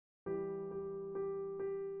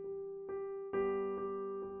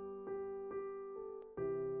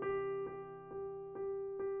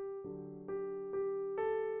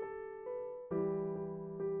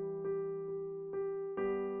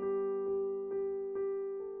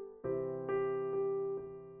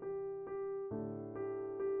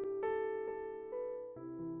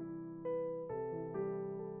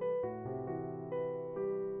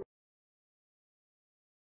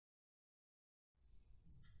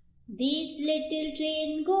This little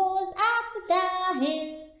train goes up the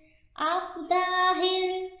hill, up the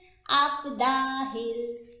hill, up the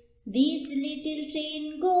hill. This little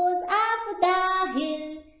train goes up the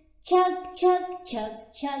hill. Chug, chug, chug,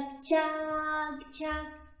 chug, chug, chug.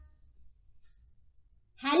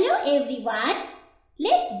 Hello everyone.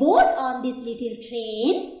 Let's board on this little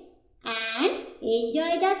train and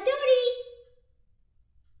enjoy the story.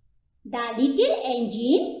 The little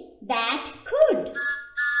engine that could.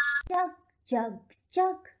 Chug, chug,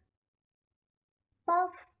 chug.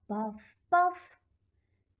 Puff, puff, puff.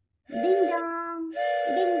 Ding dong,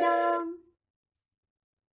 ding dong.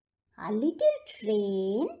 A little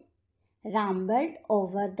train rumbled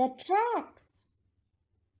over the tracks.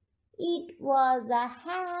 It was a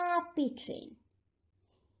happy train.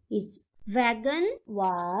 Its wagon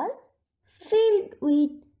was filled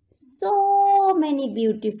with so many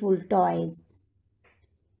beautiful toys.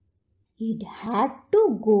 It had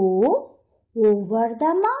to go over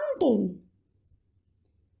the mountain.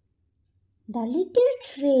 The little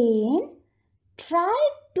train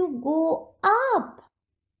tried to go up,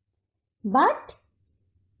 but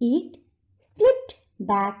it slipped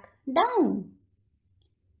back down.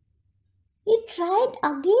 It tried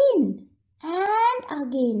again and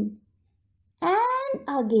again and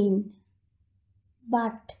again,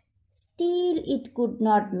 but still it could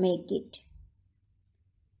not make it.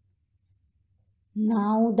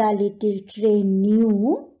 Now the little train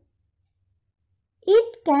knew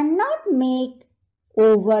it cannot make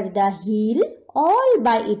over the hill all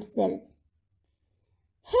by itself.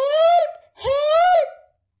 Help! Help!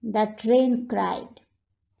 The train cried.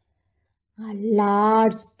 A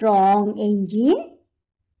large, strong engine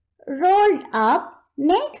rolled up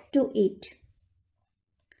next to it.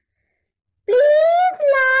 Please,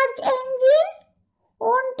 large engine,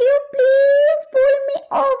 won't you please pull me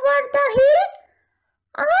over the hill?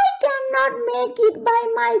 I cannot make it by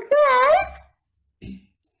myself.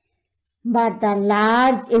 But the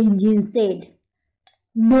large engine said,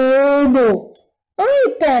 No, I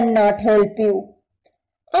cannot help you.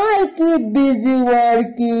 I keep busy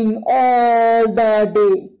working all the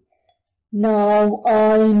day. Now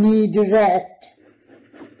I need rest.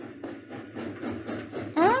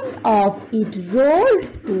 And off it rolled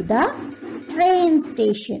to the train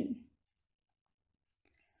station.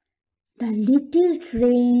 The little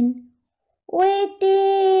train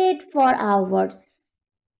waited for hours.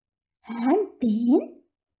 And then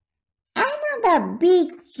another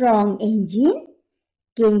big strong engine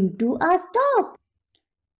came to a stop.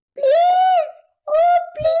 Please, oh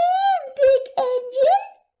please, big engine,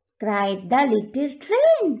 cried the little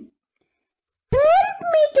train. Help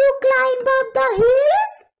me to climb up the hill.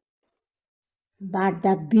 But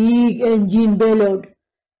the big engine bellowed.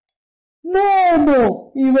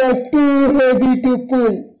 No, you are too heavy to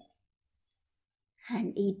pull.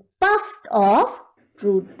 And it puffed off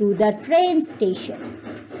to the train station.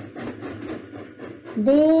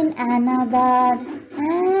 Then another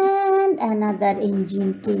and another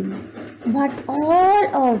engine came, but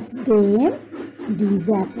all of them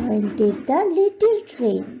disappointed the little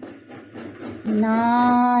train.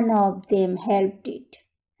 None of them helped it.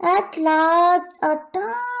 At last a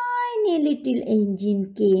tiny little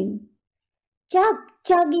engine came,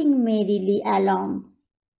 chugging merrily along.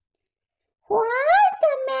 What's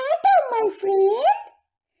the matter, my friend?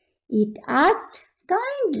 It asked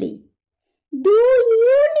kindly. Do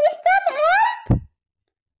you need some help?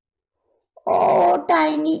 Oh,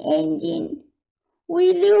 tiny engine,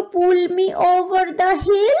 will you pull me over the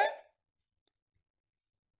hill?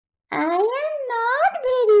 I am not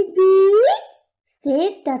very big,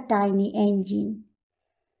 said the tiny engine.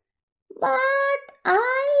 But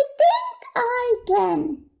I think I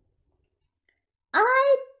can.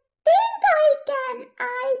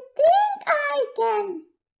 I think I can.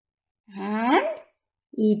 And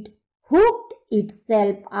it hooked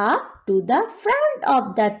itself up to the front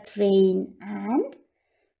of the train and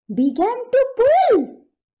began to pull.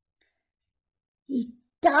 It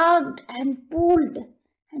tugged and pulled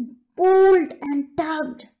and pulled and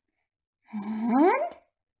tugged. And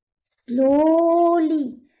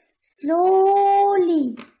slowly,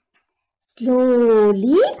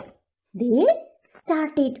 they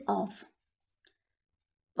started off.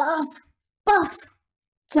 Puff, puff,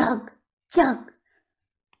 chug, chug,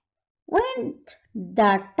 went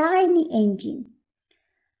the tiny engine.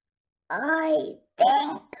 I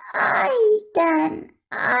think I can.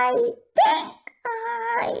 I think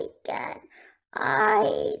I can.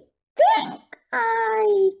 I think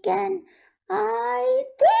I can. I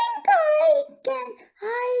think I can.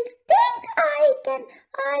 I think I can.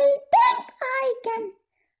 I think I can.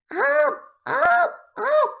 Up, up,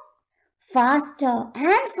 up. Faster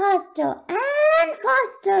and faster and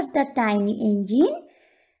faster the tiny engine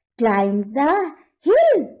climbed the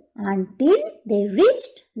hill until they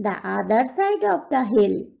reached the other side of the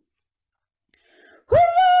hill.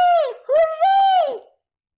 "Hooray! Hooray!"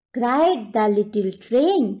 cried the little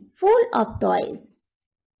train full of toys,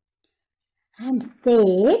 and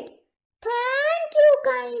said, "Thank you,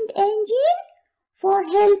 kind engine, for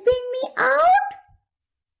helping me out."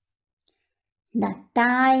 The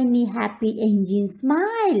tiny happy engine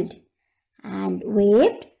smiled and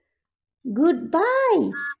waved goodbye.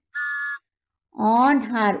 On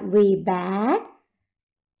her way back,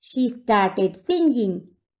 she started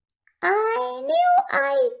singing, "I knew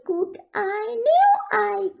I could, I knew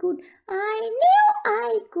I could, I knew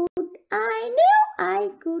I could, I knew I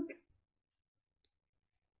could."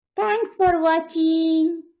 Thanks for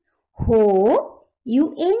watching. Hope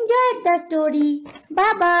you enjoyed the story.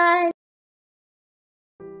 Bye-bye.